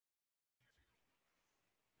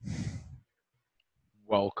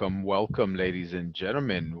Welcome, welcome, ladies and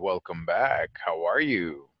gentlemen. Welcome back. How are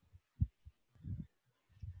you?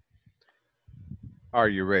 Are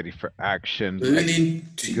you ready for action? Good evening,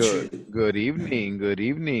 teacher. Good evening. Good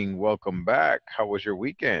evening. Welcome back. How was your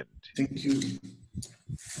weekend? Thank you.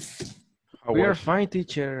 How We are was? fine,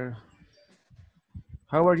 teacher.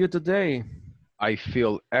 How are you today? I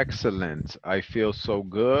feel excellent. I feel so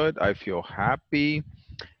good. I feel happy.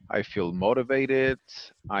 I feel motivated.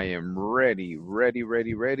 I am ready, ready,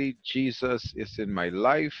 ready, ready. Jesus is in my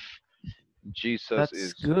life. Jesus That's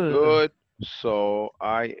is good. good. So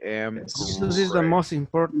I am Yes. Jesus is the great. most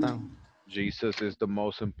important. Jesus is the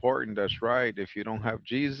most important. That's right. If you don't have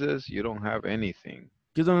Jesus, you don't have anything.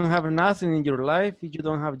 You don't have nothing in your life if you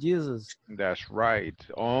don't have Jesus. That's right.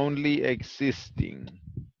 Only existing.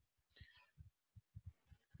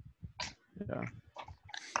 Yeah.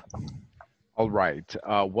 All right.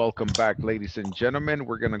 Welcome back, ladies and gentlemen.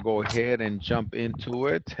 We're going to go ahead and jump into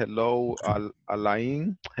it. Hello,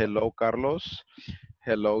 Alain. Hello, Carlos.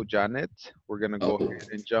 Hello, Janet. We're going to go Oh, ahead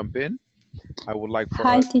and jump in. I would like for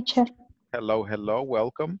Hi, us, teacher. hello, hello,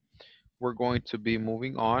 welcome. We're going to be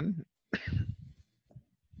moving on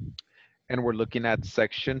and we're looking at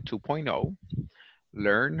section 2.0.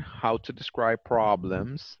 Learn how to describe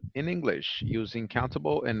problems in English using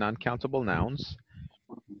countable and non-countable nouns.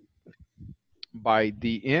 By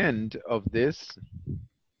the end of this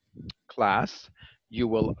class, you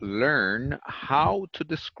will learn how to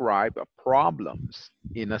describe problems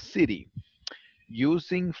in a city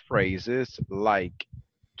using phrases like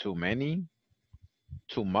too many,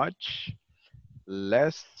 too much,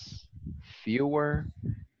 less, fewer,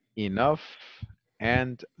 enough,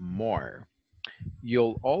 and more.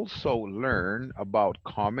 You'll also learn about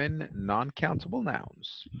common non-countable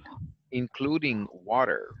nouns, including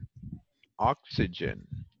water, oxygen,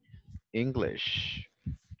 English,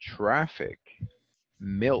 traffic,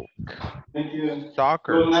 milk, thank you. Good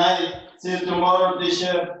soccer. night. See you tomorrow,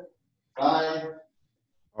 teacher. Bye.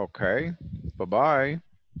 Okay, bye-bye.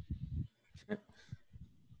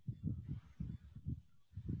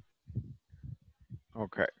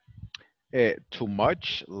 Okay. Too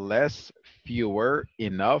much, less, fewer,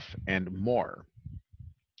 enough, and more.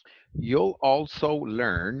 You'll also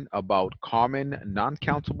learn about common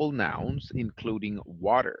non-countable nouns, including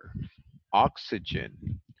water,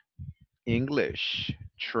 oxygen, English,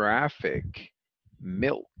 traffic,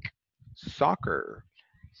 milk, soccer,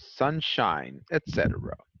 sunshine,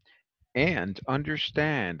 etc. And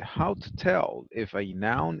understand how to tell if a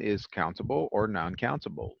noun is countable or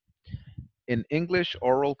non-countable. An English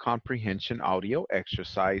oral comprehension audio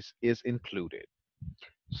exercise is included.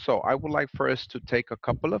 So I would like for us to take a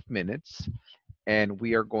couple of minutes and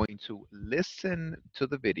we are going to listen to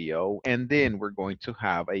the video and then we're going to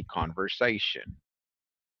have a conversation.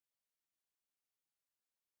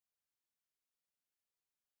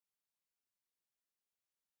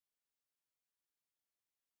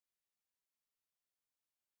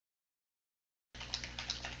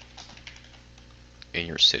 In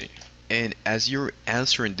your city. And as you're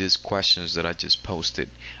answering these questions that I just posted,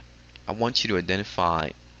 I want you to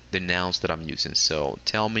identify the nouns that I'm using. So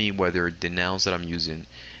tell me whether the nouns that I'm using,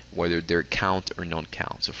 whether they're count or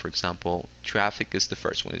non-count. So for example, traffic is the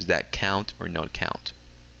first one. Is that count or non-count?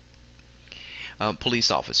 Police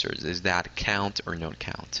officers, is that count or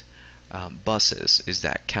non-count? Buses, is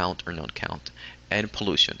that count or non-count? And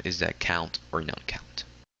pollution, is that count or non-count?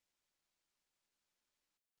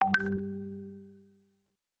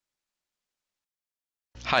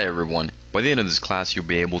 Hi everyone. By the end of this class, you'll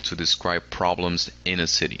be able to describe problems in a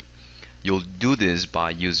city. You'll do this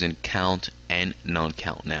by using count and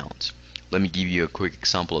non-count nouns. Let me give you a quick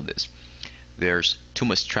example of this. There's too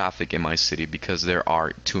much traffic in my city because there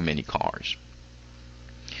are too many cars.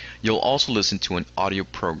 You'll also listen to an audio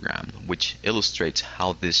program which illustrates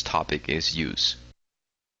how this topic is used.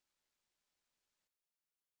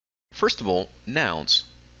 First of all, nouns.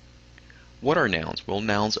 What are nouns? Well,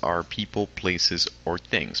 nouns are people, places, or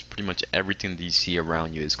things. Pretty much everything that you see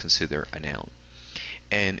around you is considered a noun.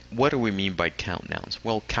 And what do we mean by count nouns?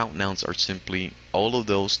 Well, count nouns are simply all of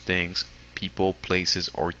those things, people, places,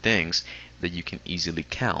 or things that you can easily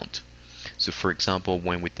count. So for example,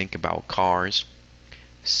 when we think about cars,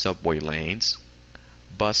 subway lanes,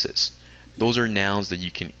 buses, those are nouns that you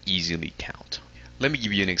can easily count. Let me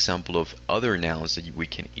give you an example of other nouns that we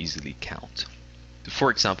can easily count.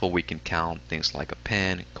 For example, we can count things like a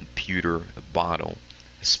pen, computer, a bottle,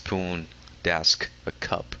 a spoon, desk, a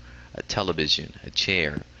cup, a television, a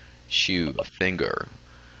chair, shoe, a finger,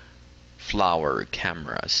 flower,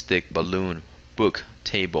 camera, stick, balloon, book,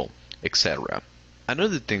 table, etc.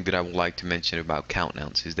 Another thing that I would like to mention about count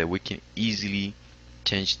nouns is that we can easily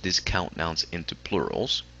change these count nouns into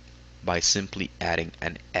plurals by simply adding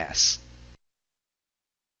an s.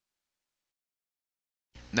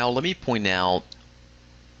 Now let me point out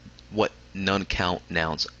what non-count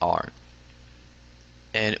nouns are.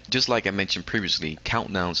 And just like I mentioned previously, count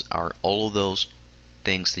nouns are all of those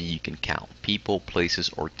things that you can count. People, places,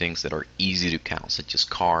 or things that are easy to count, such as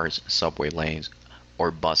cars, subway lanes,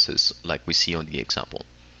 or buses, like we see on the example.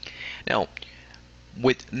 Now,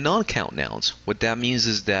 with non-count nouns, what that means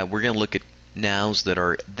is that we're going to look at nouns that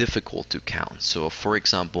are difficult to count. So, for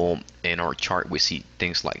example, in our chart, we see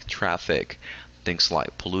things like traffic, things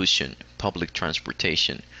like pollution, public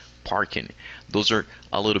transportation, parking. Those are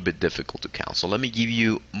a little bit difficult to count. So let me give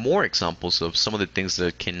you more examples of some of the things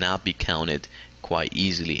that cannot be counted quite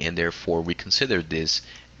easily, and therefore we consider this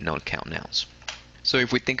non-count nouns. So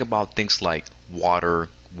if we think about things like water,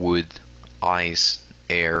 wood, ice,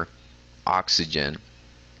 air, oxygen,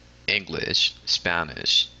 English,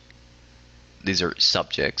 Spanish, these are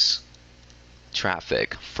subjects.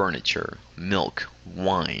 Traffic, furniture, milk,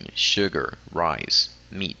 wine, sugar, rice,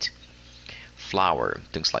 meat, flour,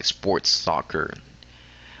 things like sports, soccer.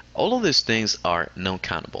 All of these things are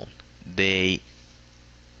non-countable. They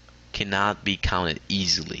cannot be counted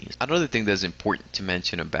easily. Another thing that's important to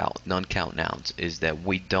mention about non-count nouns is that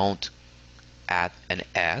we don't add an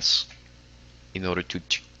s in order to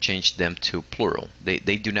change them to plural. They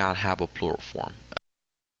do not have a plural form.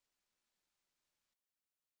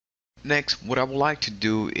 Next, what I would like to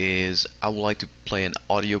do is I would like to play an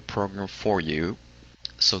audio program for you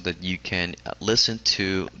so that you can listen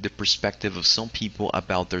to the perspective of some people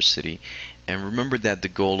about their city. And remember that the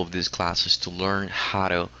goal of this class is to learn how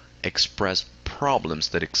to express problems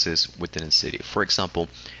that exist within a city. For example,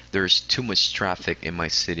 there's too much traffic in my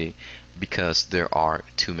city because there are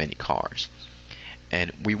too many cars.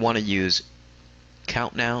 And we want to use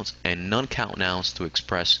count nouns and non-count nouns to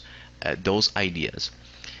express those ideas.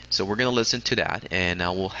 So we're going to listen to that, and I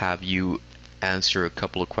will have you answer a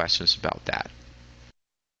couple of questions about that.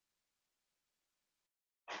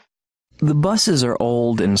 The buses are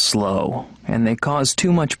old and slow, and they cause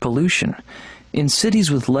too much pollution. In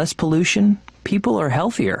cities with less pollution, people are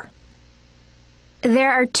healthier.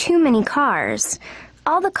 There are too many cars.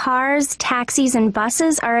 All the cars, taxis, and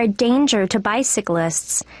buses are a danger to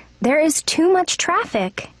bicyclists. There is too much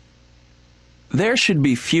traffic. There should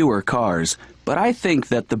be fewer cars, but I think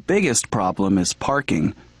that the biggest problem is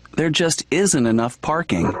parking. There just isn't enough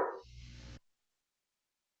parking.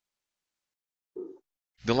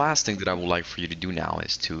 The last thing that I would like for you to do now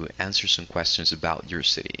is to answer some questions about your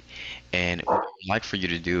city. And what I would like for you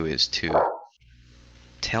to do is to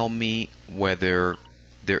tell me whether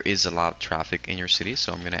there is a lot of traffic in your city.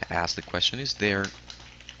 So I'm going to ask the question, is there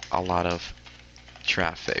a lot of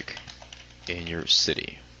traffic in your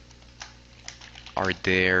city? Are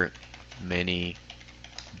there many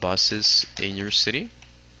buses in your city?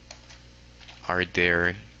 Are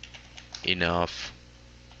there enough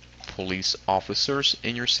police officers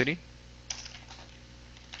in your city?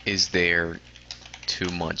 Is there too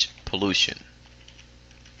much pollution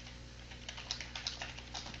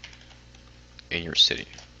in your city?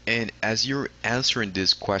 And as you're answering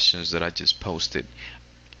these questions that I just posted,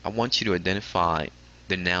 I want you to identify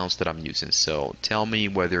the nouns that I'm using. So tell me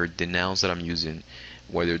whether the nouns that I'm using,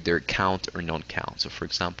 whether they're count or non-count. So for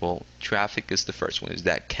example, traffic is the first one. Is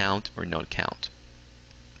that count or non-count?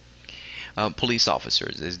 Police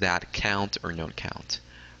officers, is that count or non-count?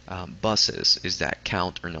 Buses, is that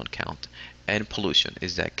count or non-count? And pollution,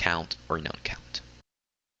 is that count or non-count?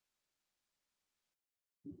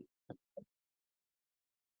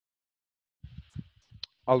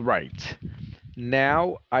 All right.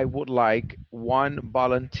 Now I would like one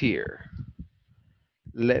volunteer.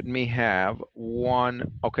 Let me have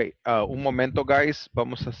one. Okay, un momento, guys.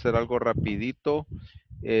 Vamos a hacer algo rapidito.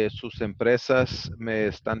 Sus empresas me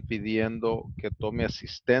están pidiendo que tome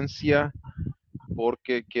asistencia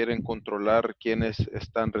porque quieren controlar quiénes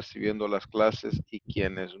están recibiendo las clases y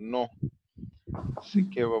quiénes no. Así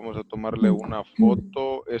que vamos a tomarle una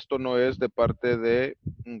foto. Esto no es de parte de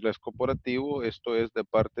Inglés Corporativo, esto es de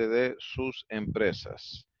parte de sus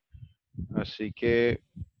empresas. Así que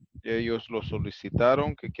ellos lo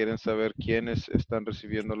solicitaron, que quieren saber quiénes están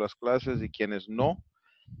recibiendo las clases y quiénes no.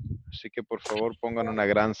 Así que por favor pongan una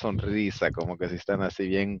gran sonrisa, como que si están así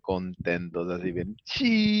bien contentos, así bien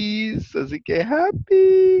cheese, así que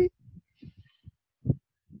happy.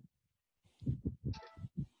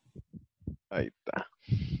 Ahí está.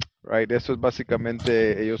 Right, eso es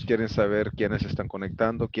básicamente, ellos quieren saber quiénes están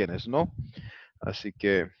conectando, quiénes no. Así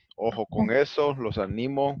que ojo con eso, los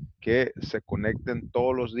animo que se conecten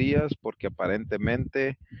todos los días porque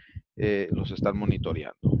aparentemente los están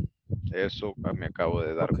monitoreando. Eso me acabo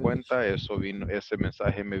de dar Okay. cuenta, eso vino, ese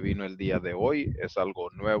mensaje me vino el día de hoy, es algo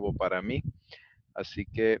nuevo para mí, así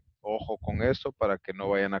que ojo con eso para que no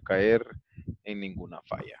vayan a caer en ninguna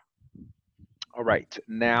falla. All right,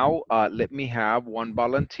 now let me have one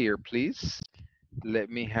volunteer, please. Let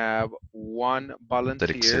me have one That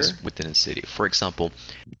volunteer. exists within a city. For example,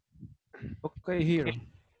 Okay, here.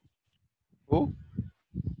 Who?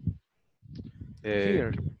 Eh,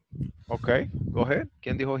 Here. okay, go ahead.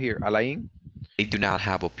 ¿Quién dijo here? Alain? they do not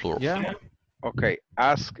have a plural Yeah. form. Okay,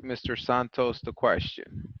 ask Mr. Santos the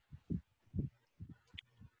question.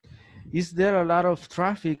 Is there a lot of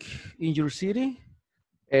traffic in your city?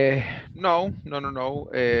 No, no, no, no.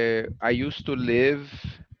 I used to live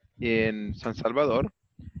in San Salvador,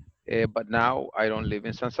 but now I don't live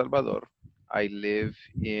in San Salvador. I live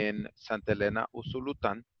in Santa Elena,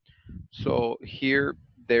 Usulutan. So here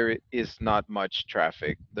there is not much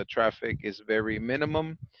traffic. The traffic is very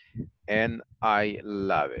minimum and I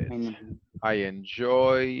love it. I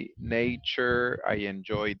enjoy nature. I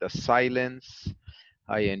enjoy the silence.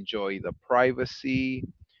 I enjoy the privacy.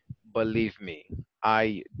 Believe me,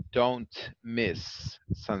 I don't miss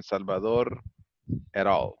San Salvador at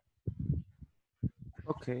all.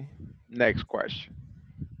 Okay. Next question.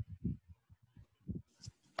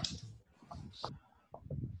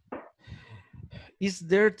 Is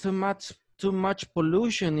there too much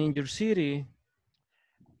pollution in your city?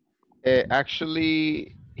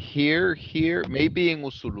 Actually, here, maybe in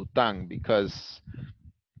Usulutang, because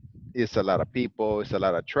it's a lot of people, it's a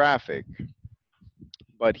lot of traffic.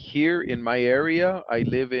 But here in my area, I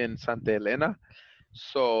live in Santa Elena,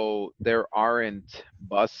 so there aren't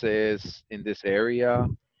buses in this area.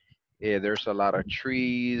 There's a lot of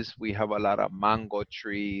trees. We have a lot of mango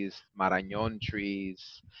trees, marañón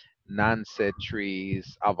trees, nance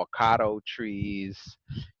trees, avocado trees,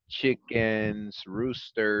 chickens,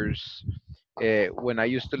 roosters. When I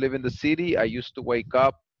used to live in the city, I used to wake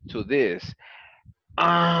up to this.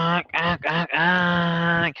 Ah, ah, ah,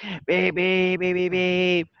 ah, beep, beep, beep, beep,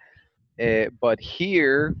 beep. But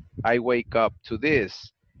here, I wake up to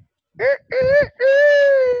this.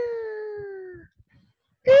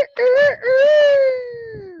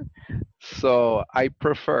 So I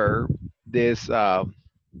prefer this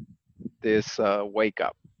wake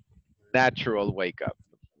up, natural wake up.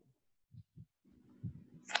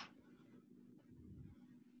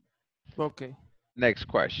 Okay. Next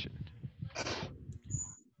question.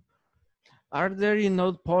 Are there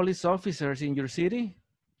enough police officers in your city?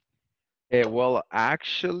 Well,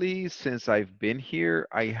 actually, since I've been here,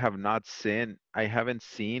 I haven't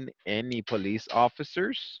seen any police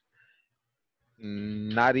officers,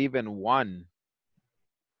 not even one. Not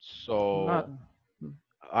So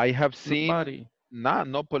I have seen nobody.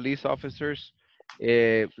 no police officers.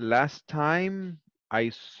 Last time I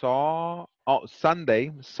saw, oh,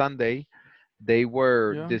 Sunday, they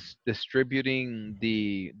were Yeah. distributing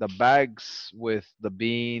the bags with the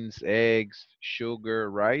beans, eggs, sugar,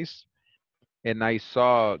 rice, and I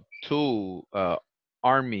saw two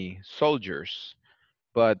army soldiers,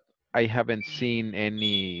 but I haven't seen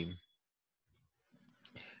Any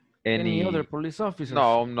other any. police officers?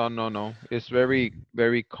 No, no, no, no. It's very,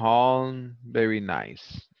 very calm, very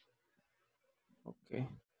nice. Okay.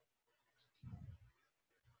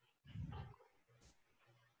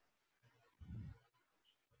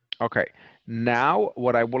 Okay. Now,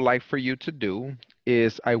 what I would like for you to do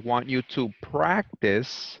is I want you to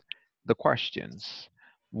practice the questions.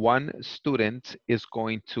 One student is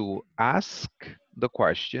going to ask the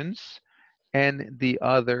questions, and the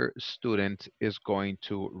other student is going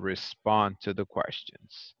to respond to the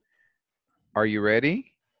questions. Are you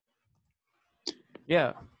ready?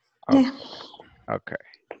 Yeah. Okay. Okay.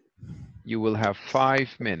 You will have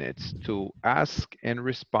 5 minutes to ask and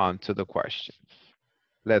respond to the questions.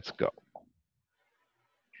 Let's go.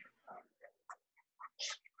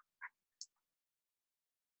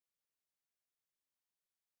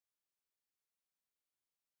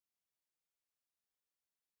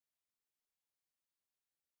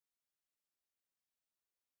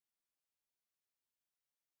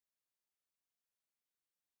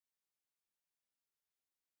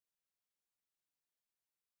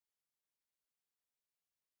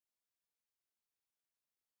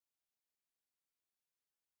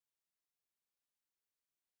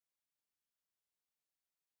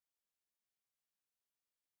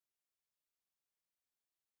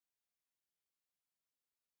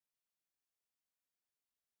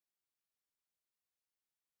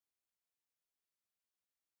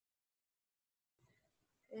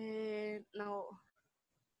 No.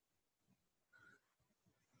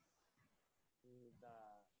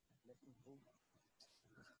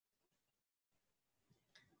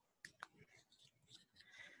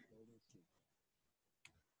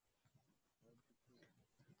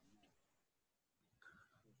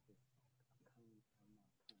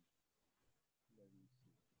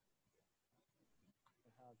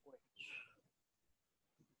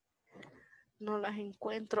 No las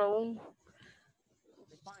encuentro aún.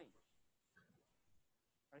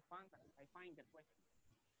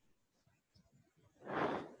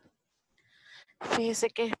 Fíjese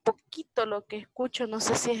que es poquito lo que escucho, no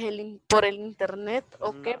sé si es por el internet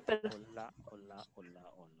o qué, pero Hola.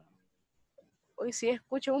 hoy sí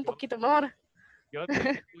escucho un poquito mejor. Yo te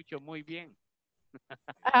escucho muy bien.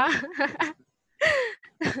 Ah,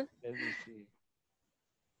 Let me see.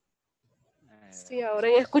 sí, ahora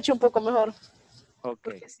ya escucho un poco mejor, Ok,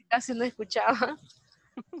 porque sí, casi no escuchaba.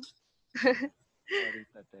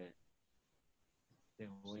 ahorita te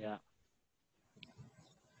voy a...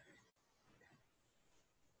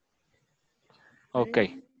 Ok.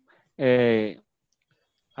 I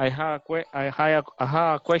have I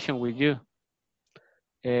have a question with you.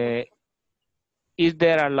 Is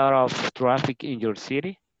there a lot of traffic in your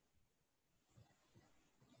city?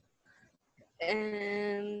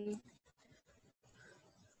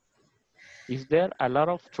 Is there a lot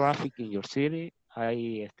of traffic in your city?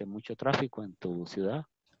 ¿Hay mucho tráfico en tu ciudad?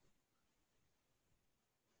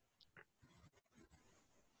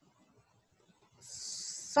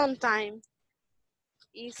 Sometimes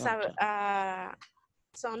it's Sometimes.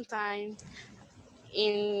 sometimes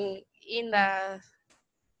in the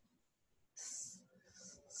Is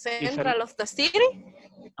a, central of the city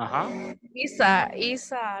is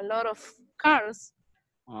a lot of cars,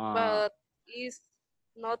 but it's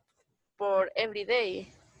not for every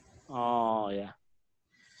day. Oh, yeah.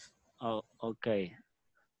 Oh, okay.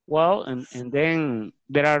 Well, and then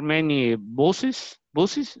there are many buses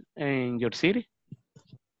in your city?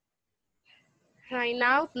 Right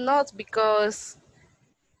now, not because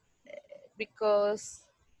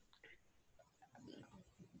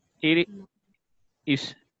It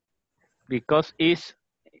is because it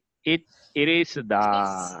is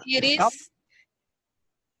the it stop.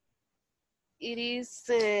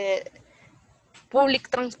 is public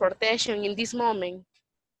transportation in this moment.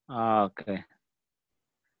 Okay.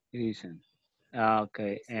 It isn't.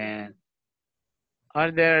 Okay. And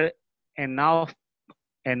are there enough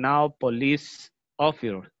police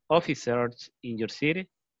officers in your city?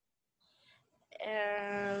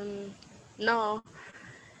 No,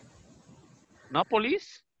 No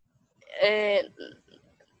police? uh,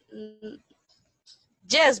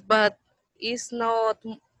 yes, but it's not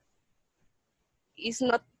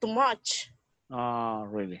too much. Oh,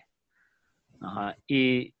 really?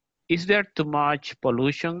 Is there too much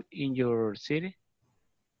pollution in your city?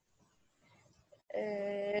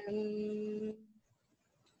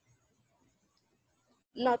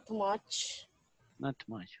 Not too much. Not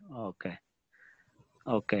too much. Okay.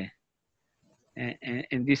 Okay.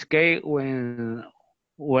 In this case, when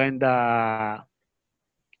the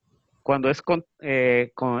cuando es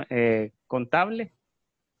contable,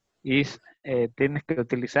 tienes que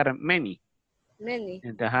utilizar many. Many.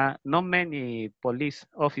 No many police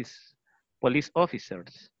officers.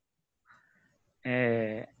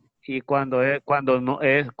 Y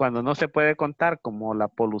cuando no se puede contar, como la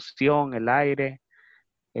polución, el aire,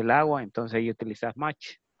 el agua, entonces ahí utilizas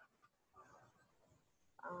much.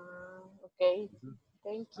 Okay,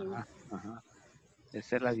 thank you.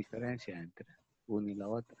 Esa es la diferencia entre una y la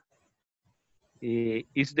otra. Y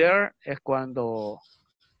is there es cuando,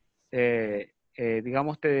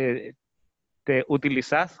 digamos, te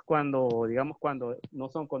utilizas digamos, cuando no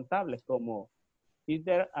son contables, como is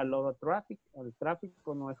there a lot of traffic? El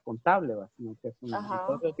tráfico no es contable, sino que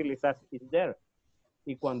entonces utilizas is there.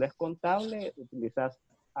 Y cuando es contable, utilizas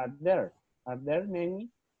are there. Are there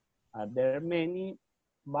many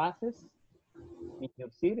buses in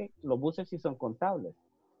your city? Los buses sí son contables.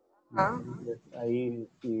 Entonces, ahí,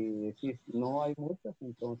 si decís no hay muchos,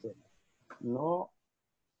 entonces no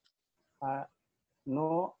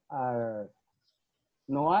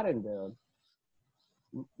aren't there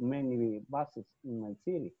many buses in my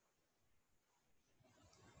city.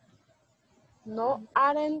 No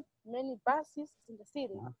aren't many buses in the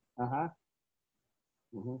city.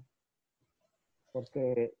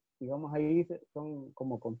 Porque, digamos, ahí son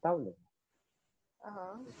como contables.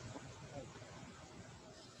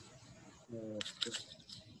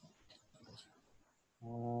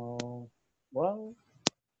 Well,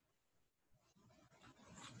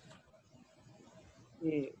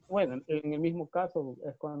 y bueno, en el mismo caso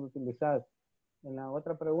es cuando utilizas, en la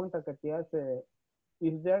otra pregunta que te hace,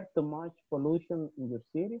 is there too much pollution in your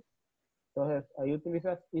city? Entonces, ahí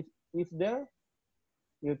utilizas is there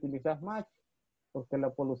y utilizas much, porque la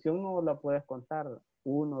polución no la puedes contar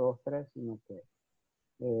 1, 2, 3, sino que,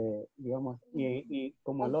 digamos, y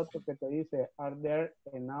como el otro que te dice, are there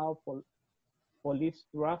enough police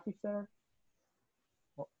officer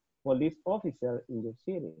in your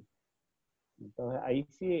city? Entonces, ahí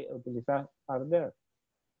sí utilizas are there,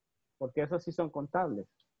 porque esos sí son contables.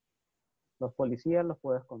 Los policías los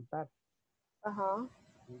puedes contar. Ajá.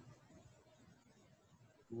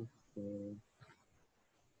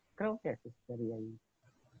 Creo que eso estaría ahí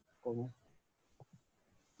con eso.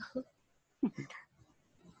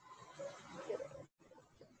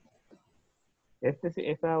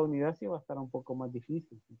 Esta unidad sí va a estar un poco más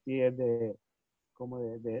difícil. Sí es de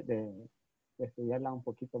estudiarla un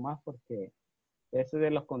poquito más porque eso de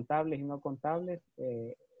los contables y no contables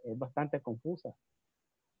es bastante confusa.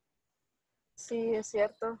 Sí, es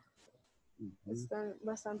cierto. Están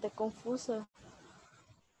bastante confusos.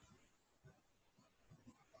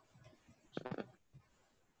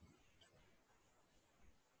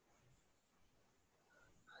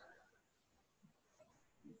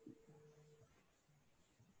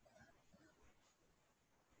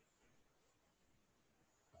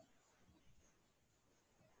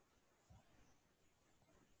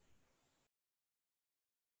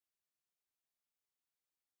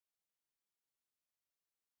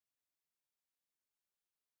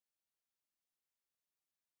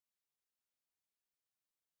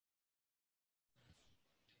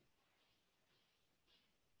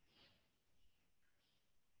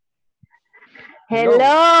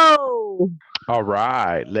 Hello. All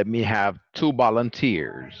right, let me have two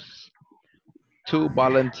volunteers. Two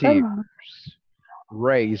volunteers.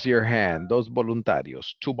 Raise your hand. Dos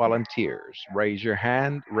voluntarios. Two volunteers. Raise your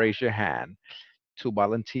hand. Raise your hand. Two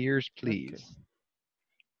volunteers, please. Okay.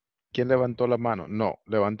 ¿Quién levantó la mano? No,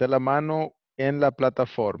 levanté la mano en la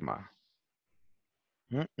plataforma.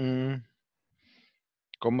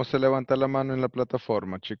 ¿Cómo se levanta la mano en la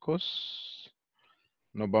plataforma, chicos?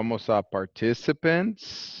 Nos vamos a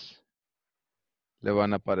Participants. Le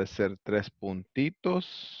van a aparecer 3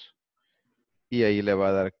 puntitos. Y ahí le va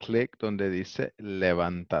a dar clic donde dice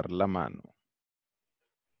levantar la mano.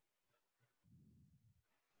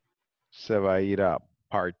 Se va a ir a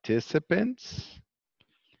Participants.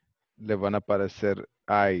 Le van a aparecer,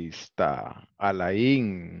 ahí está,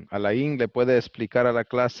 Alain. Alain, ¿le puede explicar a la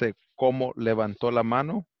clase cómo levantó la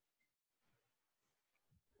mano?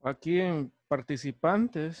 Aquí en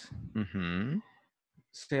participantes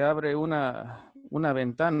se abre una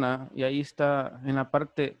ventana y ahí está en la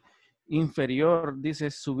parte inferior, dice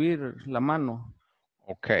subir la mano.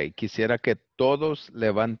 Ok, quisiera que todos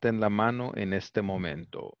levanten la mano en este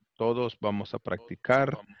momento. Todos vamos a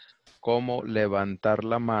practicar cómo levantar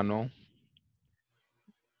la mano.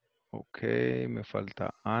 Ok, me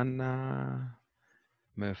falta Ana.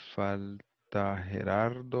 Me falta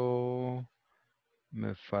Gerardo.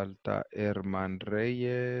 Me falta Herman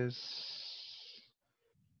Reyes.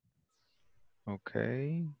 Ok.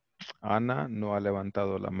 Ana no ha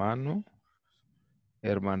levantado la mano.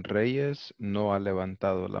 Herman Reyes no ha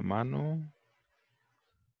levantado la mano.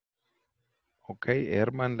 Ok,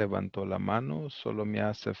 Herman levantó la mano. Solo me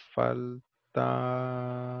hace falta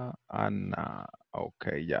Ana.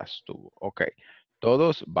 Ok, ya estuvo. Ok.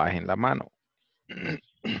 Todos bajen la mano.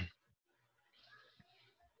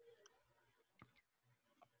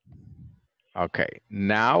 Okay,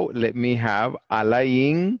 now let me have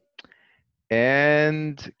Alain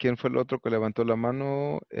and ¿quién fue el otro que levantó la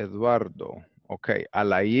mano? Eduardo. Okay,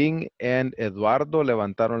 Alain and Eduardo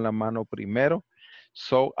levantaron la mano primero.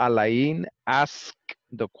 So Alain ask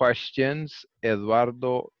the questions,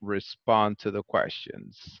 Eduardo respond to the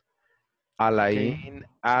questions. Alain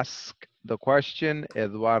ask the question,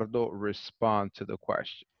 Eduardo respond to the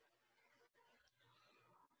question.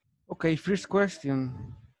 Okay, first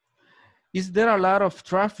question. Is there a lot of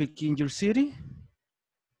traffic in your city?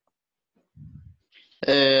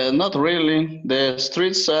 Not really. The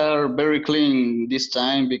streets are very clean this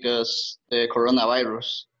time because the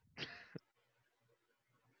coronavirus.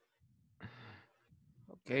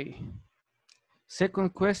 Okay.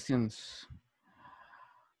 Second questions.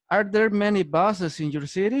 Are there many buses in your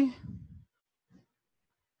city?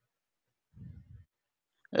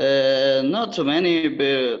 Not too many,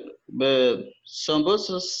 but some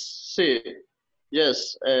buses, see.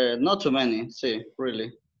 Yes, not too many, see,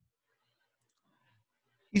 really.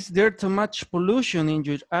 Is there too much pollution in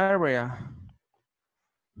your area?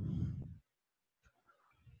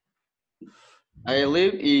 I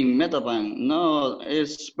live in Metapan. No,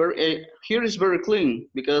 it's very here is very clean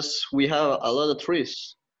because we have a lot of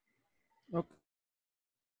trees.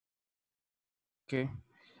 Okay.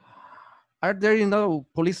 Are there no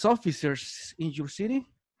police officers in your city?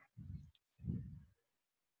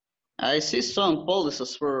 I see some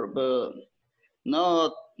policies for, but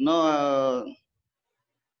not the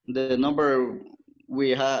number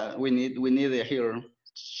we need it here.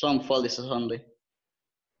 Some policies only.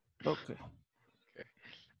 Okay.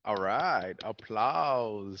 All right.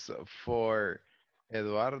 Applause for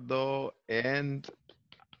Eduardo and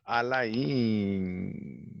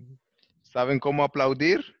Alain. ¿Saben cómo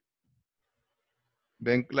aplaudir?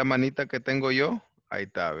 ¿Ven la manita que tengo yo? Ahí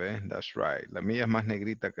está, ¿ves? That's right. La mía es más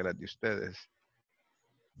negrita que la de ustedes.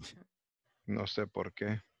 No sé por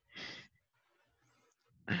qué.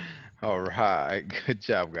 All right. Good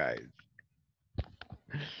job, guys.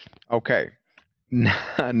 Okay.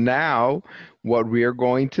 Now, what we are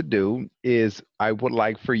going to do is I would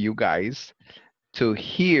like for you guys to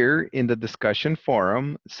hear in the discussion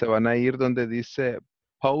forum. Se van a ir donde dice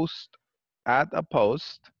post, add a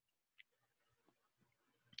post.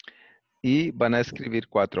 Y van a escribir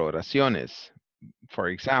 4 oraciones. For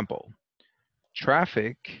example,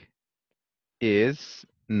 traffic is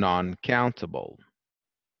non-countable.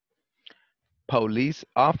 Police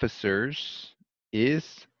officers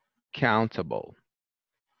is countable.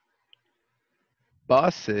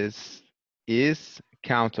 Buses is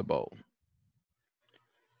countable.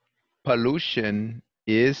 Pollution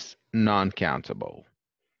is non-countable.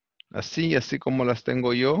 Así como las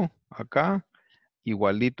tengo yo acá,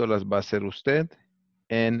 igualito las va a hacer usted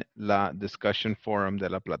en la discussion forum de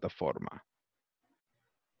la plataforma.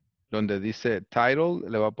 Donde dice title,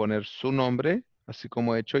 le va a poner su nombre, así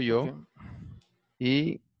como he hecho yo, Okay.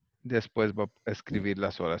 y después va a escribir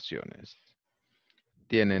las oraciones.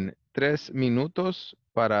 Tienen 3 minutos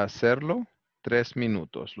para hacerlo, 3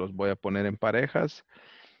 minutos. Los voy a poner en parejas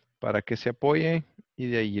para que se apoyen y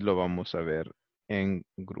de ahí lo vamos a ver en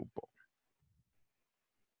grupo.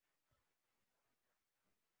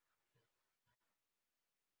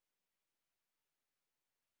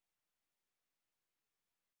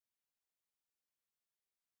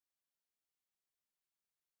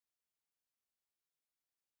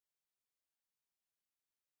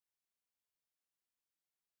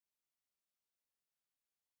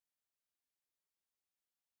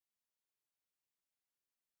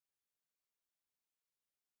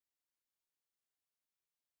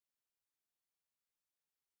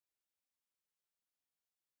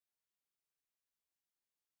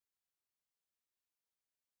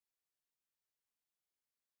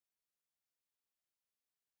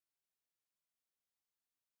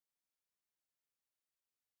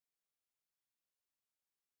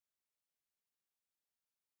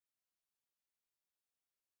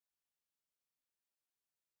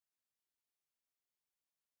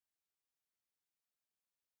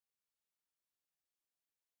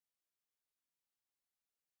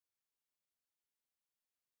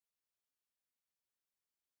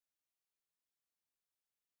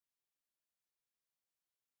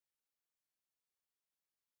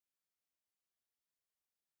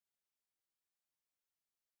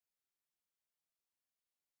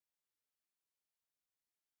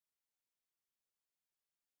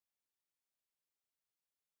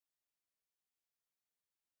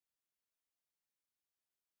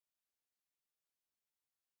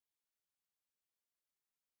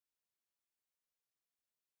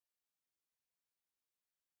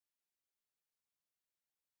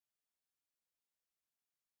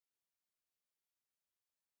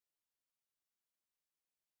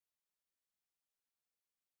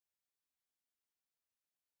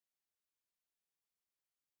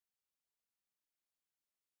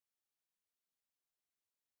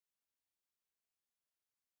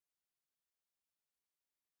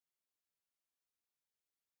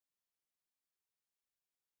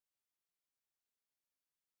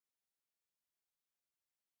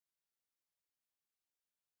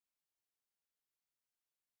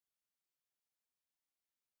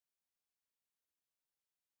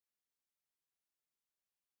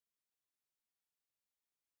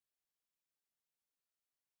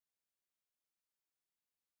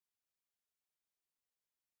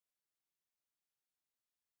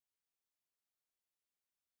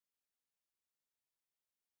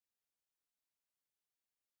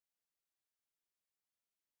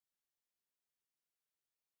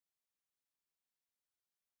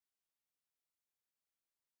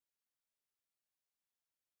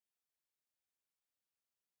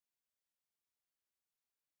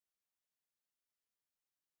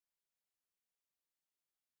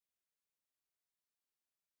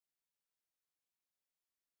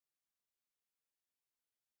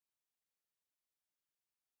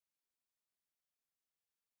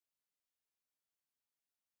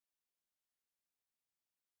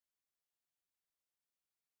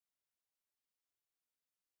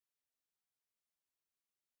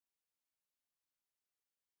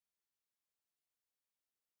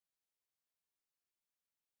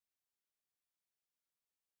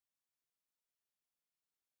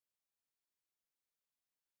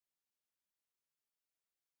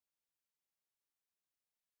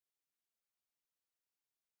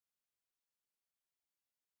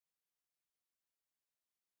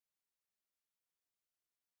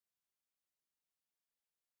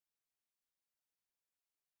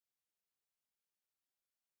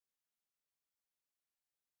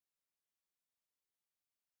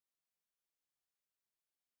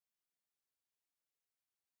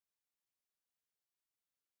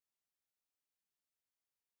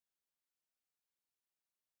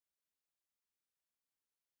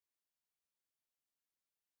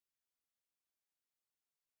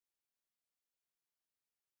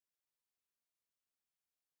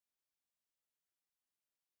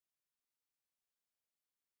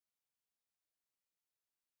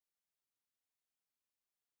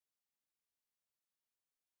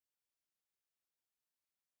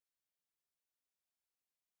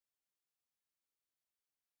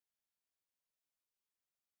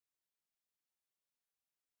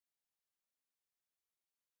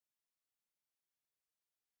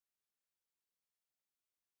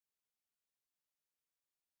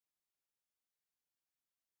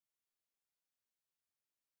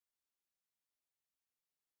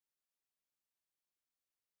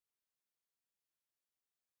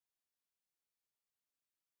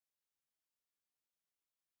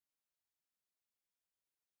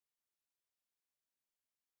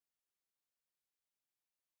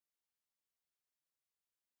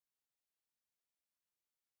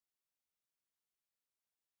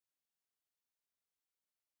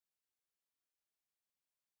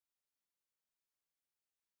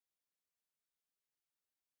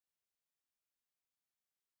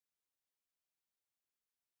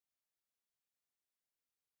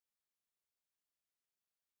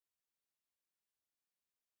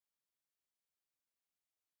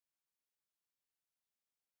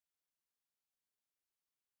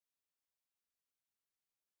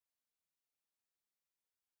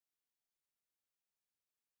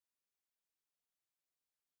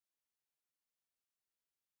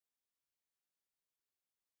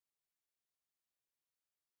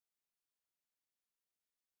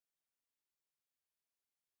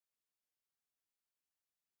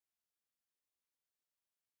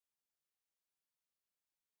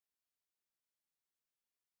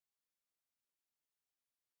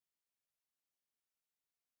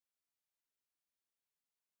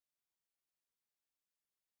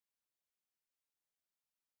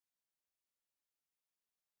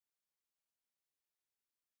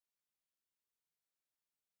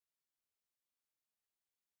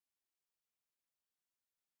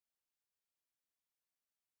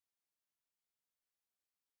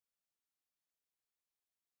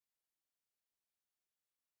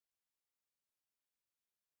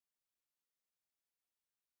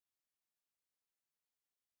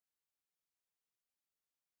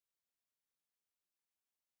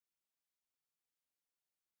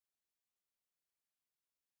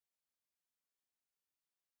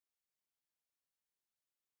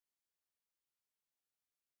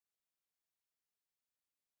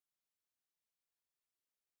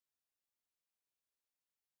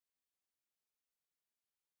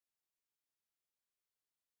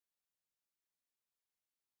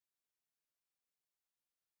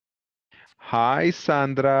 Hi,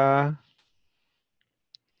 Sandra.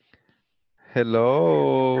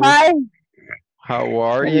 Hello. Hi. How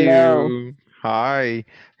are Hello. you? Hi. I'm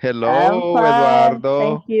Hello, fine. Thank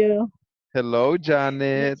Eduardo. you. Hello,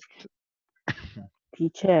 Janet.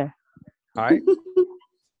 Teacher. Hi.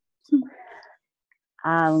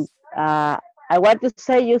 Um, uh, I want to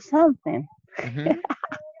say you something. Mm-hmm.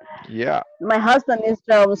 Yeah. My husband is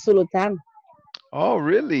from Sulutan. Oh,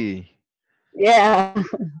 really? Yeah.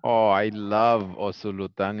 Oh, I love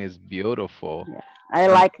Osulután is beautiful. Yeah. I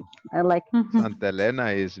San like it. I like it. Santa Elena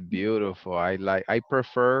is beautiful. I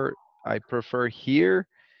prefer here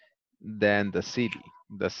than the city.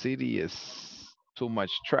 The city is too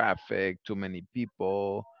much traffic, too many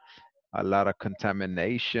people, a lot of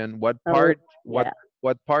contamination. What Oh, part what yeah.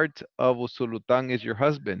 what part of Usulután is your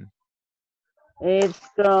husband? It's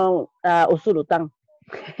from Usulutang.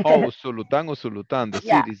 Oh, Usulután, the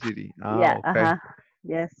Yeah. city. Ah, Yeah. okay. Uh-huh.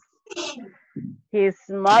 Yes. His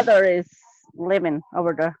mother is living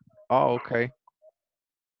over there. Oh, okay.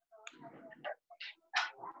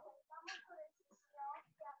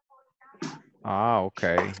 Ah,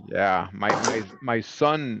 okay. Yeah. My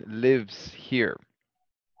son lives here.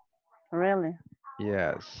 Really?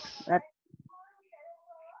 Yes. That.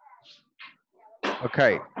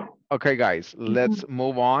 Okay. Okay, guys, let's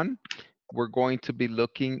move on. We're going to be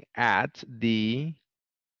looking at the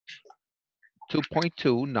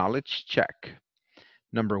 2.2 knowledge check.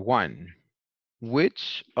 Number one,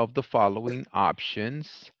 which of the following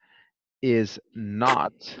options is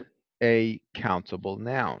not a countable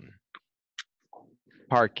noun?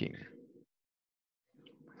 Parking.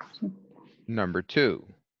 Number two,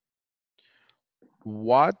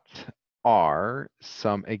 what are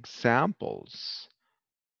some examples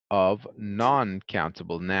of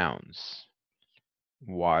non-countable nouns?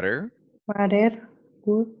 Water, Water,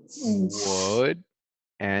 wood, and wood,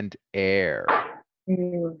 and air.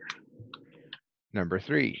 air. Number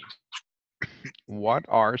three, what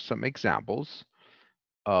are some examples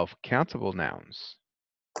of countable nouns?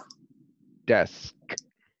 Desk,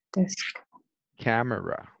 Desk,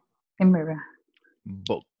 camera, camera.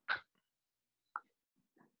 book.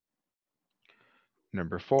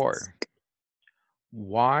 Number four,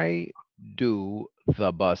 why do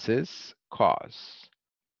the buses cause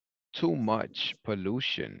too much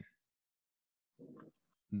pollution?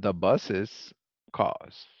 The buses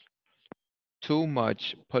cause too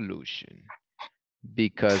much pollution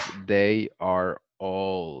because they are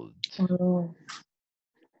old. Oh,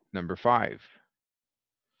 Number five,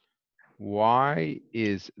 why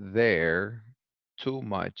is there too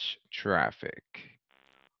much traffic?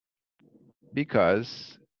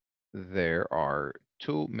 Because there are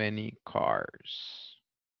too many cars.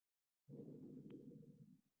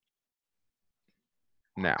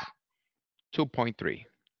 Now, 2.3,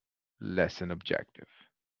 lesson objective.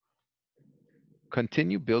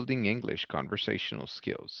 Continue building English conversational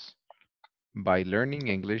skills by learning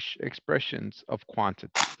English expressions of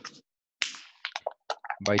quantity.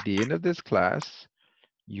 By the end of this class,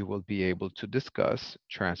 you will be able to discuss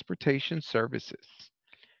transportation services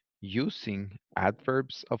using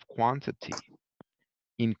adverbs of quantity,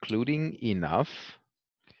 including enough,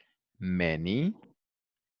 many,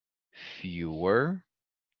 fewer,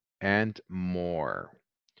 and more.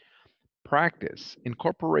 Practice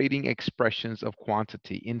incorporating expressions of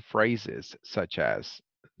quantity in phrases such as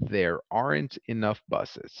there aren't enough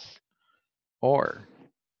buses or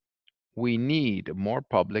we need more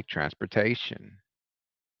public transportation.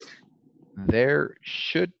 There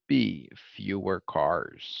should be fewer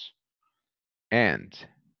cars and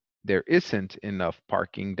there isn't enough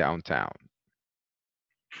parking downtown.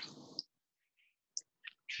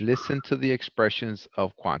 Listen to the expressions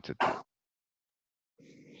of quantity.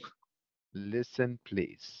 Listen,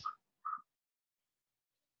 please.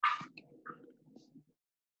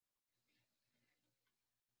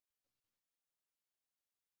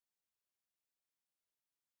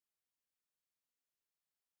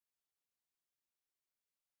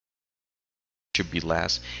 Should be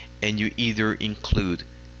less, and you either include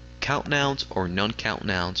count nouns or non-count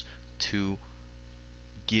nouns to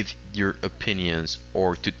give your opinions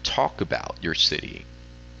or to talk about your city.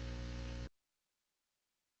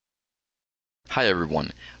 Hi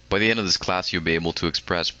everyone. By the end of this class, you'll be able to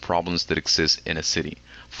express problems that exist in a city.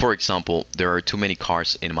 For example, there are too many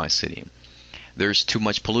cars in my city. There's too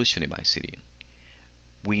much pollution in my city.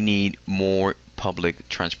 We need more public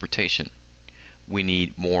transportation. We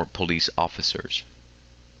need more police officers.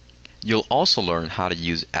 You'll also learn how to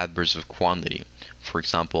use adverbs of quantity. For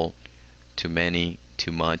example, too many,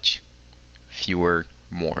 too much, fewer,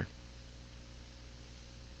 more.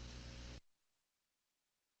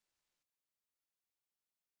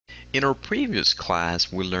 In our previous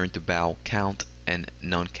class, we learned about count and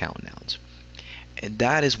non-count nouns. And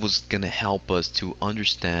that is what's going to help us to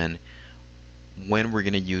understand when we're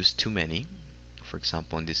going to use too many. For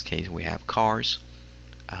example, in this case, we have cars.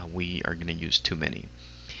 We are going to use too many.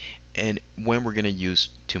 And when we're going to use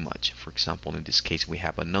too much. For example, in this case, we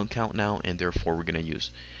have a non-count noun, and therefore we're going to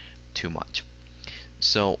use too much.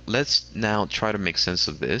 So let's now try to make sense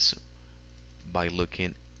of this by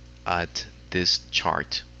looking at this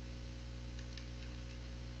chart.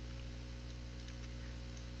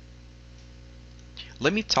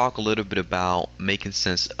 Let me talk a little bit about making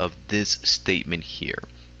sense of this statement here.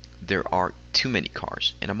 There are too many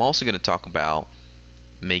cars. And I'm also going to talk about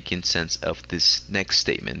making sense of this next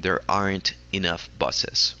statement. There aren't enough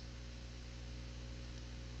buses.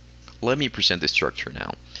 Let me present the structure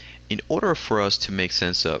now. In order for us to make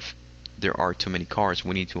sense of there are too many cars,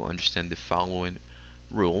 we need to understand the following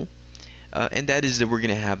rule. And that is that we're going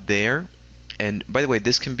to have there. And by the way,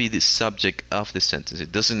 this can be the subject of the sentence.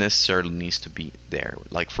 It doesn't necessarily need to be there.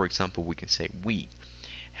 Like, for example, we can say, we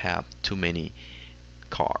have too many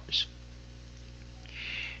cars.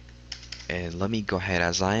 And let me go ahead,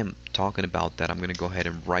 as I am talking about that, I'm going to go ahead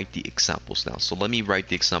and write the examples now. So let me write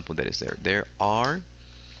the example that is there. There are,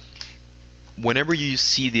 whenever you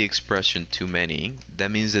see the expression too many,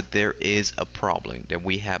 that means that there is a problem, that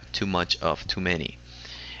we have too much of too many.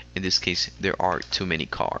 In this case, there are too many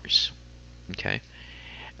cars. Okay,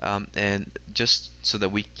 and just so that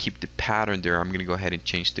we keep the pattern there, I'm going to go ahead and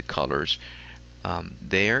change the colors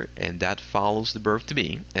there, and that follows the verb to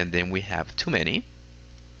be, and then we have too many,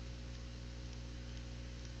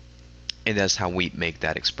 and that's how we make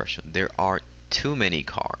that expression. There are too many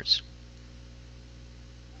cars.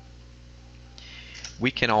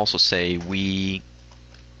 We can also say we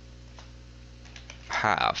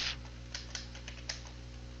have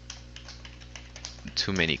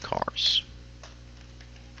too many cars.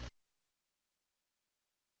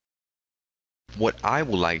 What I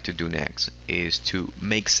would like to do next is to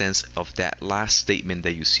make sense of that last statement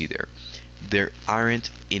that you see there. There aren't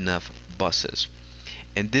enough buses.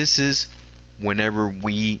 And this is whenever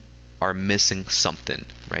we are missing something,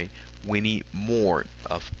 right? We need more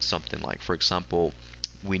of something. Like, for example,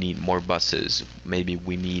 we need more buses. Maybe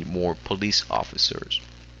we need more police officers.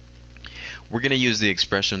 We're going to use the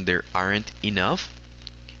expression there aren't enough,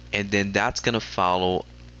 and then that's going to follow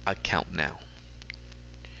a count noun.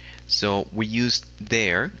 So we used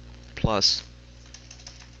there plus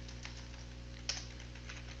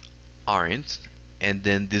aren't, and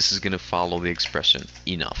then this is going to follow the expression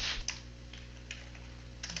enough.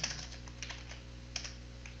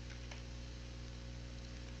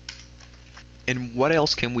 And what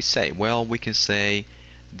else can we say? Well, we can say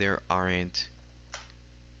there aren't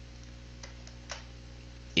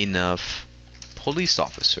enough police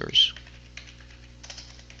officers.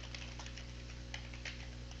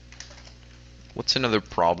 What's another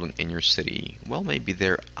problem in your city? Well, maybe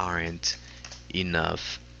there aren't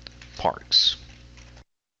enough parks.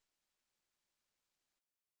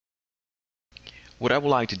 What I would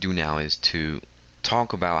like to do now is to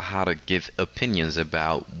talk about how to give opinions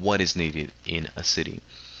about what is needed in a city.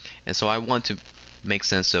 And so I want to make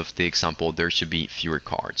sense of the example, there should be fewer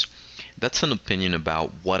cars. That's an opinion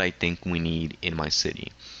about what I think we need in my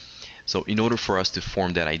city. So in order for us to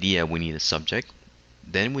form that idea, we need a subject.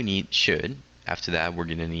 Then we need should. After that, we're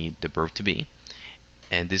going to need the verb to be.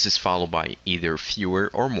 And this is followed by either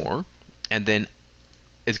fewer or more. And then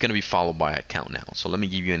it's going to be followed by a count noun. So let me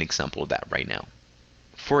give you an example of that right now.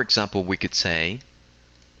 For example, we could say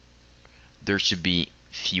there should be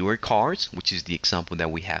fewer cars, which is the example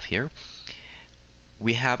that we have here.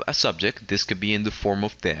 We have a subject. This could be in the form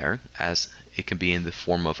of there, as it can be in the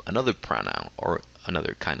form of another pronoun or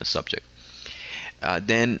another kind of subject.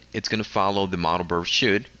 Then it's going to follow the modal verb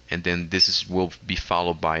should, and then will be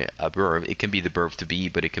followed by a verb. It can be the verb to be,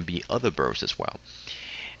 but it can be other verbs as well.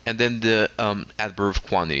 And then the adverb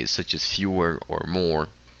quantities, such as fewer or more,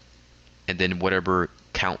 and then whatever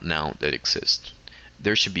count noun that exists.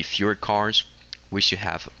 There should be fewer cars. We should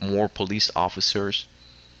have more police officers.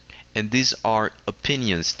 And these are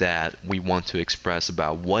opinions that we want to express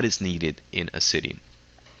about what is needed in a city.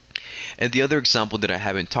 And the other example that I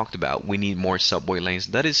haven't talked about, we need more subway lanes.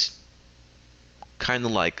 That is kind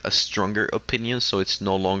of like a stronger opinion, so it's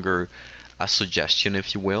no longer a suggestion,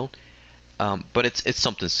 if you will. But it's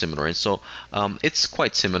something similar. And so it's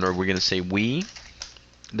quite similar. We're going to say we.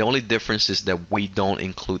 The only difference is that we don't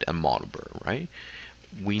include a modal verb, right?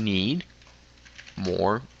 We need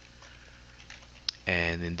more,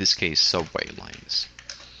 and in this case, subway lines.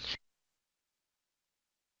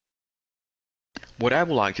 What I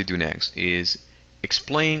would like to do next is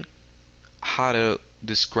explain how to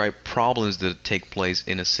describe problems that take place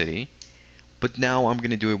in a city, but now I'm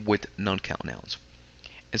going to do it with non-count nouns.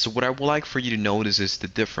 And so what I would like for you to notice is the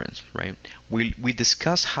difference, right? We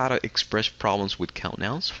discussed how to express problems with count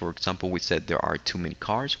nouns. For example, we said there are too many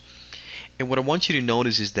cars. And what I want you to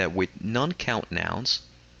notice is that with non-count nouns,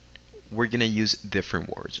 we're going to use different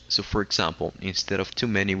words. So for example, instead of too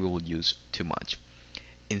many, we will use too much.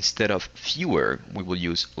 Instead of fewer, we will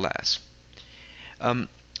use less.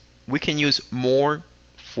 We can use more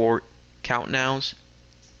for count nouns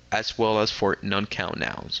as well as for non-count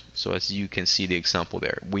nouns. So as you can see the example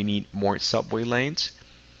there, we need more subway lanes.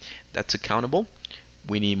 That's a countable.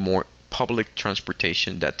 We need more public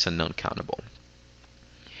transportation. That's a non-countable.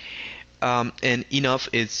 And enough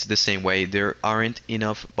is the same way. There aren't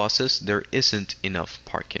enough buses. There isn't enough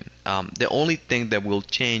parking. The only thing that will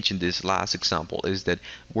change in this last example is that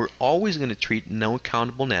we're always going to treat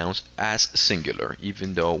non-countable nouns as singular,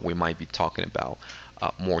 even though we might be talking about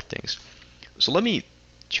more things. So let me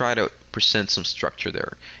try to present some structure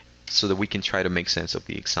there so that we can try to make sense of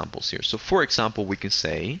the examples here. So for example, we can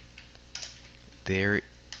say there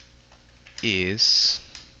is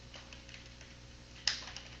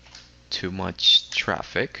too much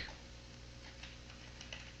traffic.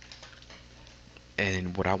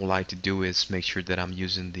 And what I would like to do is make sure that I'm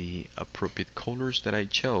using the appropriate colors that I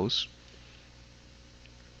chose.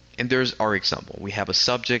 And there's our example. We have a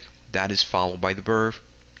subject that is followed by the verb,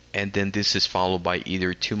 and then this is followed by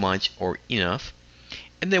either too much or enough.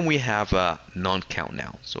 And then we have a non-count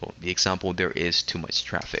noun. So the example, there is too much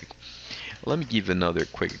traffic. Let me give another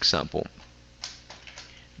quick example.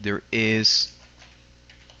 There is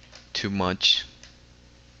too much,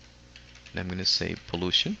 I'm going to say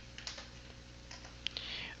pollution.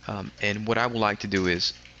 And what I would like to do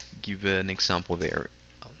is give an example there.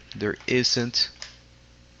 There isn't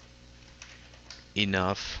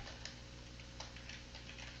enough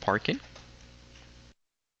parking.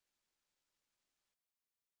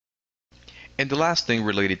 And the last thing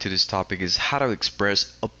related to this topic is how to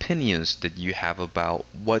express opinions that you have about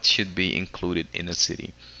what should be included in a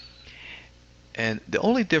city. And the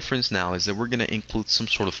only difference now is that we're going to include some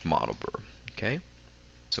sort of modal verb. Okay?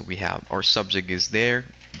 So we have our subject is there,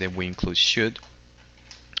 then we include should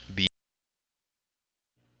be.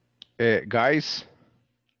 Guys,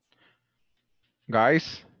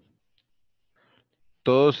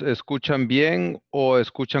 ¿todos escuchan bien o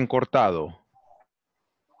escuchan cortado?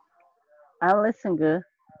 I listen good.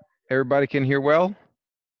 Everybody can hear well?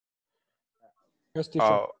 Yes,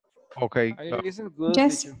 teacher. Okay. I listen good,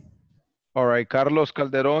 Yes. teacher. All right. Carlos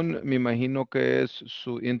Calderón, me imagino que es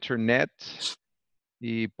su internet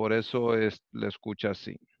y por eso le escucha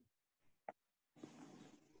así.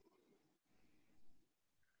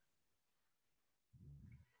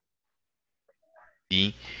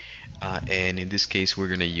 And in this case, we're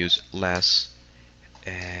going to use less,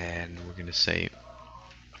 and we're going to say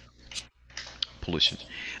pollution.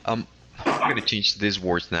 I'm going to change these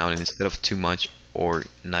words now, and instead of too much or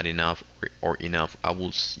not enough or enough, I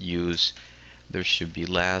will use there should be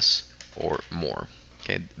less or more.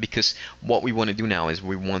 Okay, because what we want to do now is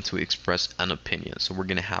we want to express an opinion. So we're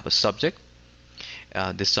going to have a subject.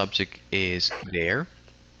 The subject is there.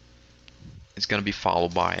 It's going to be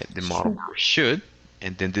followed by the modal verb should,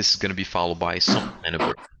 and then this is going to be followed by some kind of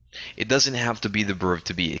verb. It doesn't have to be the verb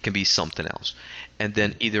to be. It can be something else. And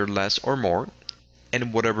then either less or more,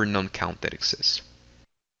 and whatever non-count that exists.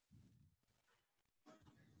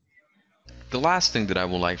 The last thing that I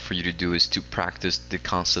would like for you to do is to practice the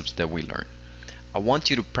concepts that we learned. I want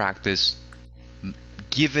you to practice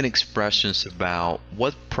giving expressions about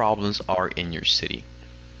what problems are in your city.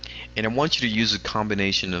 And I want you to use a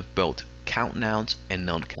combination of both count nouns and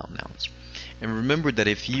non-count nouns. And remember that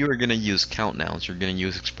if you are going to use count nouns, you're going to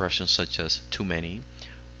use expressions such as too many,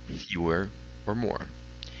 fewer, or more.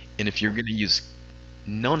 And if you're going to use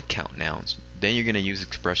non-count nouns, then you're going to use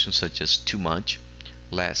expressions such as too much,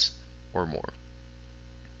 less, or more.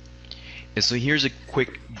 And so here's a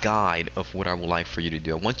quick guide of what I would like for you to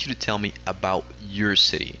do. I want you to tell me about your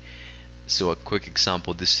city. So a quick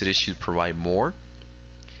example, this city should provide more.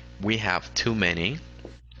 We have too many.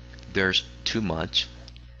 There's too much.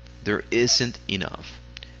 There isn't enough.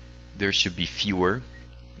 There should be fewer.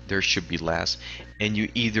 There should be less. And you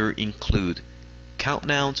either include count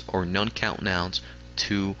nouns or non-count nouns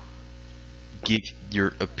to give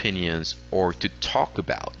your opinions or to talk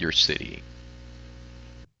about your city.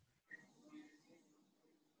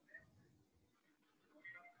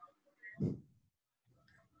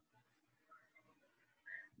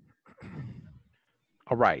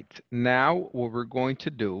 All right. Now what we're going to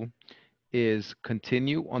do is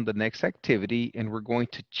continue on the next activity, and we're going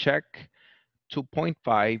to check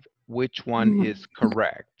 2.5, which one is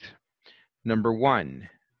correct? Number 1,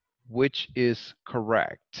 which is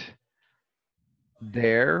correct?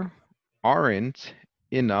 There aren't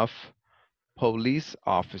enough police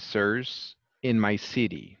officers in my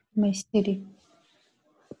city. My city.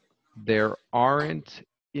 There aren't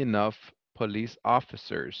enough police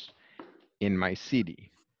officers in my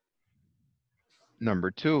city.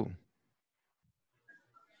 Number 2,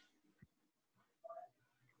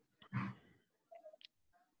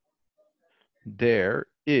 there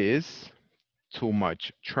is too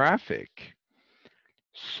much traffic.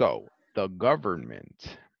 So the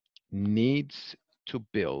government needs to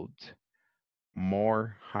build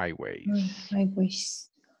more highways. Highways.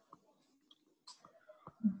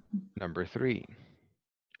 Number 3,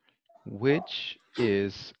 which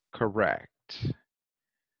is correct?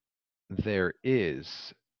 There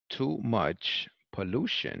is too much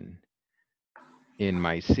pollution in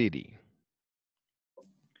my city.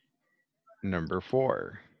 Number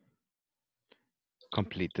 4,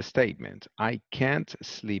 complete the statement. I can't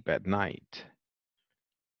sleep at night.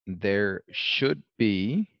 There should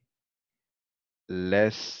be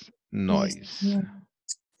less noise.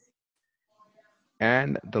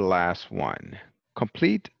 And the last one,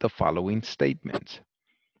 complete the following statement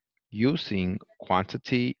using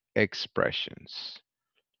quantity expressions.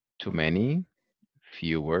 Too many,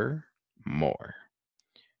 fewer, more.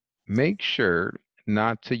 Make sure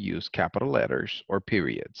not to use capital letters or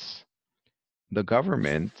periods. The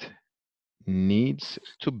government needs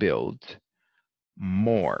to build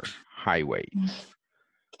more highways.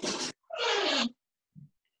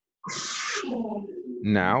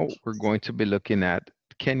 Now we're going to be looking at,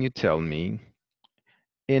 can you tell me,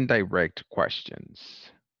 indirect questions.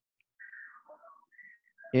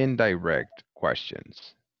 Indirect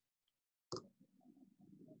questions.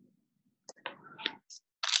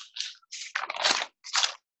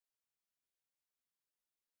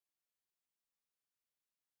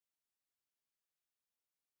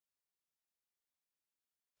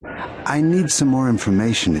 I need some more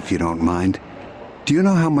information if you don't mind. Do you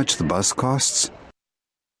know how much the bus costs?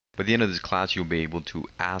 By the end of this class, you'll be able to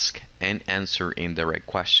ask and answer indirect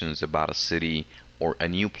questions about a city or a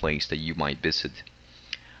new place that you might visit.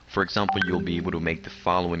 For example, you'll be able to make the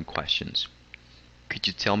following questions. Could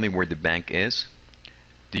you tell me where the bank is?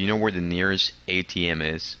 Do you know where the nearest ATM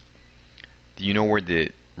is? Do you know where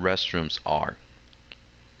the restrooms are?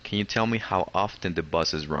 Can you tell me how often the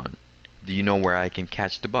buses run? Do you know where I can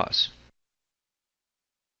catch the bus?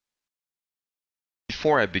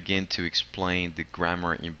 Before I begin to explain the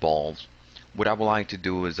grammar involved, what I would like to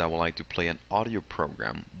do is I would like to play an audio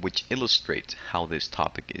program which illustrates how this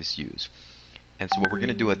topic is used. And so what we're going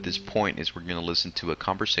to do at this point is we're going to listen to a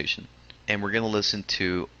conversation and we're going to listen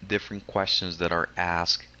to different questions that are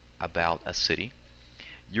asked about a city.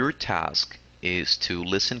 Your task is to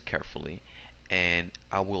listen carefully and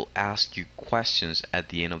I will ask you questions at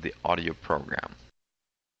the end of the audio program.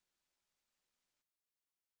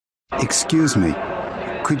 Excuse me,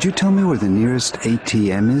 could you tell me where the nearest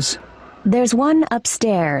ATM is? There's one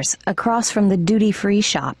upstairs, across from the duty-free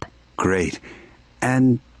shop. Great.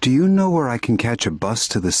 And do you know where I can catch a bus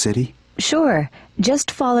to the city? Sure.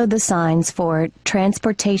 Just follow the signs for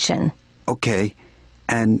transportation. Okay.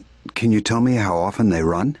 And can you tell me how often they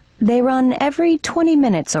run? They run every 20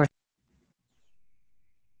 minutes or...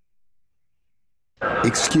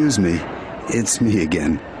 Excuse me, it's me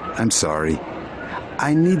again. I'm sorry.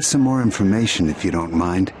 I need some more information if you don't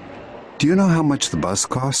mind. Do you know how much the bus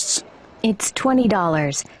costs? It's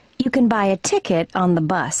 $20. You can buy a ticket on the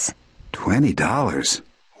bus. $20?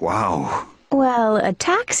 Wow. Well, a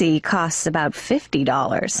taxi costs about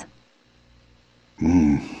 $50.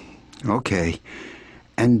 Okay.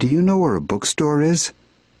 And do you know where a bookstore is?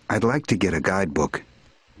 I'd like to get a guidebook.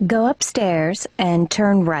 Go upstairs and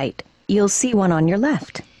turn right. You'll see one on your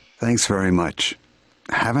left. Thanks very much.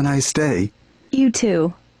 Have a nice day. You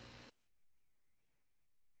too.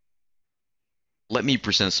 Let me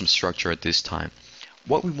present some structure at this time.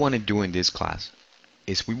 What we want to do in this class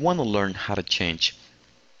is we want to learn how to change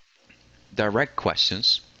direct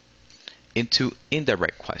questions into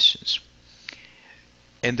indirect questions.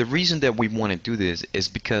 And the reason that we want to do this is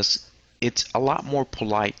because it's a lot more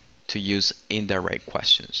polite to use indirect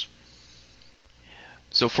questions.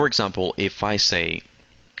 So for example, if I say,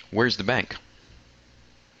 where's the bank?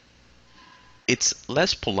 It's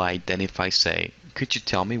less polite than if I say, could you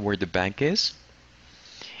tell me where the bank is?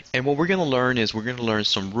 And what we're going to learn is we're going to learn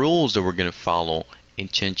some rules that we're going to follow in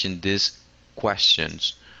changing these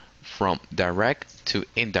questions from direct to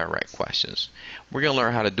indirect questions. We're going to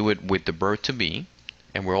learn how to do it with the verb to be,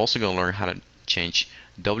 and we're also going to learn how to change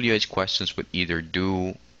WH questions with either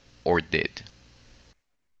do or did.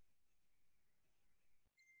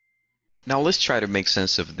 Now let's try to make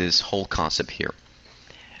sense of this whole concept here.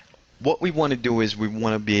 What we want to do is we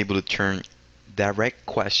want to be able to turn direct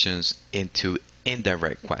questions into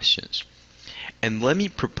indirect questions. And let me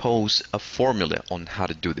propose a formula on how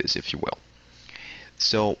to do this, if you will.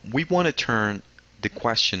 So we want to turn the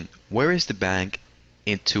question, where is the bank,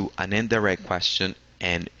 into an indirect question.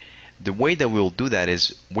 And the way that we'll do that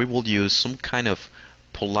is we will use some kind of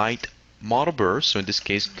polite modal verb. So in this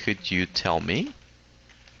case, could you tell me?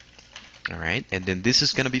 All right, and then this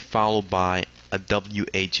is going to be followed by a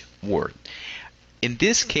WH word. In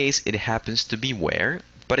this case, it happens to be where,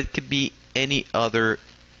 but it could be any other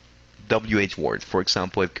WH word. For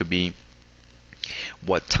example, it could be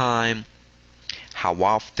what time, how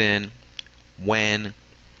often, when,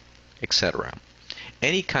 etc.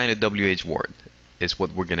 Any kind of WH word is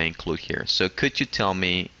what we're going to include here. So could you tell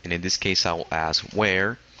me, and in this case I will ask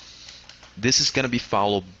where. This is going to be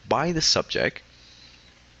followed by the subject.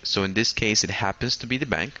 So in this case it happens to be the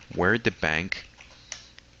bank, where the bank,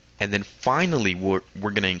 and then finally we're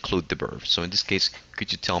going to include the verb. So in this case,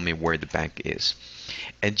 could you tell me where the bank is?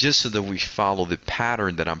 And just so that we follow the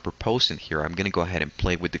pattern that I'm proposing here, I'm going to go ahead and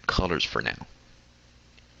play with the colors for now.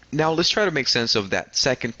 Now let's try to make sense of that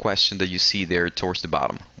second question that you see there towards the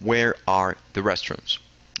bottom. Where are the restrooms?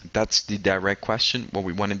 That's the direct question. What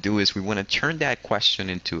we want to do is we want to turn that question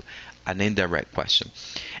into an indirect question.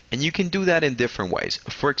 And you can do that in different ways.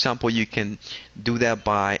 For example, you can do that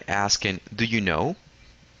by asking, do you know?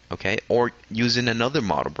 Okay, or using another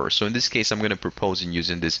modal verb. So in this case, I'm going to propose in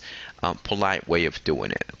using this polite way of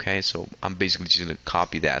doing it. Okay, so I'm basically just going to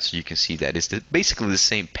copy that so you can see that it's basically the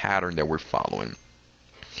same pattern that we're following.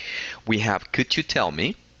 We have could you tell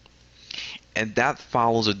me, and that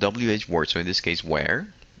follows a WH word. So in this case, where.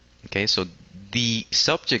 Okay, so the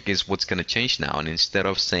subject is what's going to change now, and instead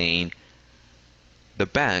of saying the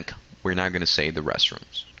bank, we're now going to say the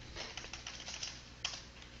restrooms.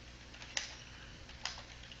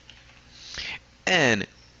 And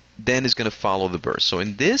then it's going to follow the verb. So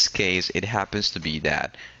in this case, it happens to be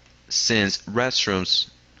that since restrooms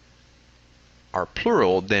are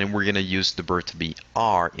plural, then we're going to use the verb to be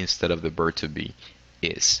are instead of the verb to be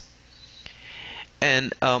is.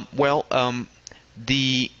 And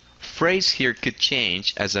the phrase here could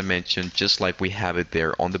change, as I mentioned, just like we have it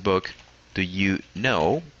there on the book. Do you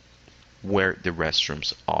know where the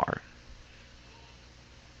restrooms are?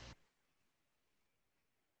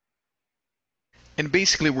 And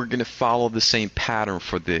basically, we're going to follow the same pattern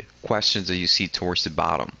for the questions that you see towards the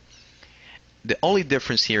bottom. The only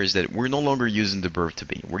difference here is that we're no longer using the verb to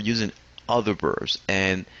be. We're using other verbs.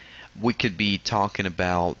 And we could be talking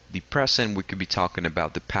about the present, we could be talking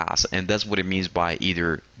about the past. And that's what it means by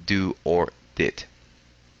either do or did.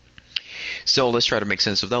 So let's try to make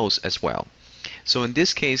sense of those as well. So in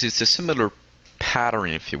this case, it's a similar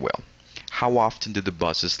pattern, if you will. How often do the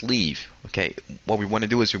buses leave? Okay, what we want to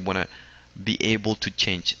do is we want to be able to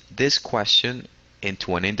change this question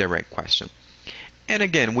into an indirect question. And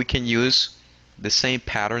again, we can use the same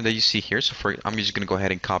pattern that you see here. So I'm just going to go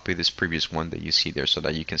ahead and copy this previous one that you see there so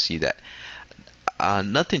that you can see that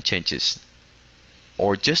nothing changes,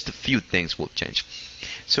 or just a few things will change.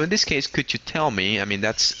 So in this case, could you tell me? I mean,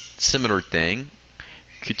 that's similar thing.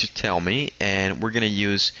 Could you tell me? And we're going to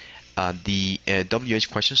use the WH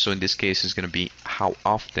question. So in this case, it's going to be how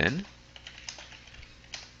often.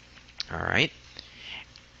 All right.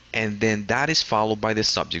 And then that is followed by the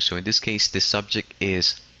subject. So in this case, the subject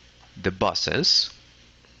is the buses.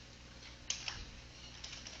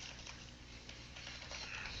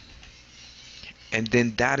 And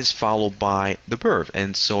then that is followed by the verb.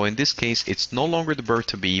 And so in this case, it's no longer the verb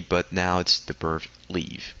to be, but now it's the verb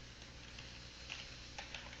leave.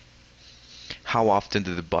 How often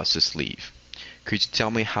do the buses leave? Could you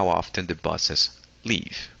tell me how often the buses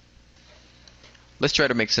leave? Let's try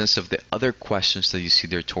to make sense of the other questions that you see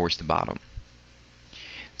there towards the bottom.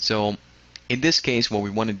 So in this case, what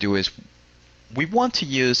we want to do is we want to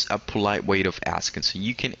use a polite way of asking. So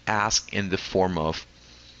you can ask in the form of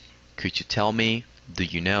could you tell me? Do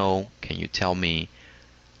you know? Can you tell me?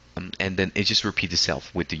 And then it just repeats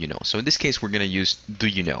itself with do you know. So in this case, we're going to use do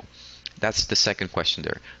you know. That's the second question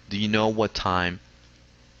there. Do you know what time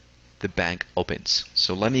the bank opens?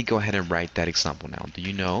 So let me go ahead and write that example now. Do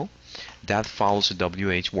you know? That follows the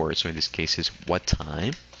WH word. So in this case, is what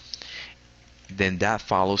time. Then that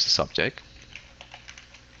follows the subject.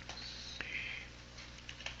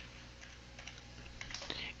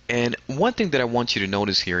 And one thing that I want you to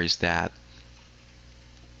notice here is that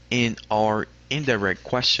in our indirect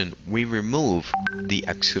question, we remove the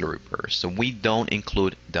auxiliary verb. So we don't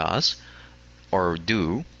include does or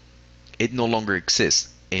do. It no longer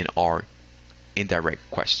exists in our indirect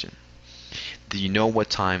question. Do you know what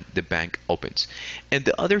time the bank opens? And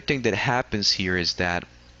the other thing that happens here is that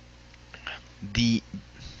the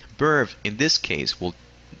verb in this case will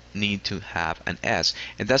need to have an S,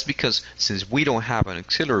 and that's because since we don't have an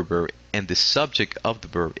auxiliary verb and the subject of the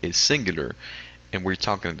verb is singular and we're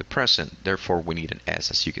talking in the present, therefore we need an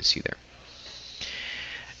S, as you can see there.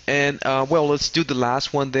 And well, let's do the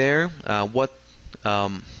last one there.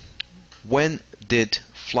 When did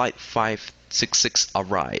flight 566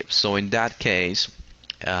 arrive? So in that case,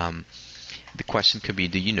 the question could be,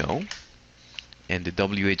 do you know? And the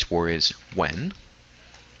WH word is when.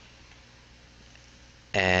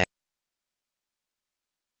 And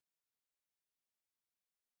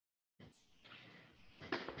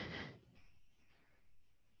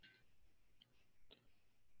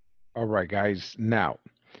All right, guys. Now,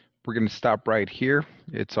 we're going to stop right here.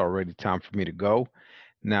 It's already time for me to go.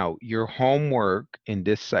 Now, your homework in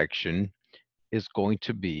this section is going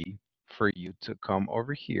to be for you to come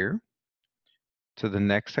over here to the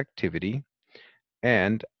next activity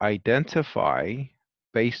and identify,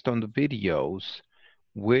 based on the videos,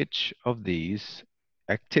 which of these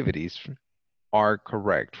activities are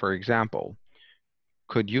correct. For example,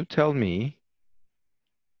 could you tell me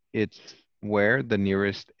it's where the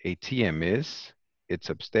nearest ATM is? It's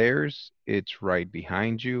upstairs, it's right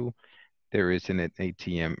behind you. There isn't an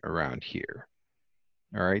ATM around here.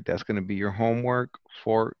 All right, that's going to be your homework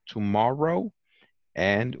for tomorrow,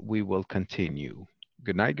 and we will continue.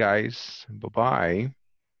 Good night, guys. Bye-bye.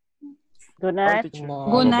 Good Bye, night. teacher.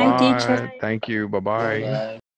 Good night, teacher. Bye-bye. Thank you. Bye-bye.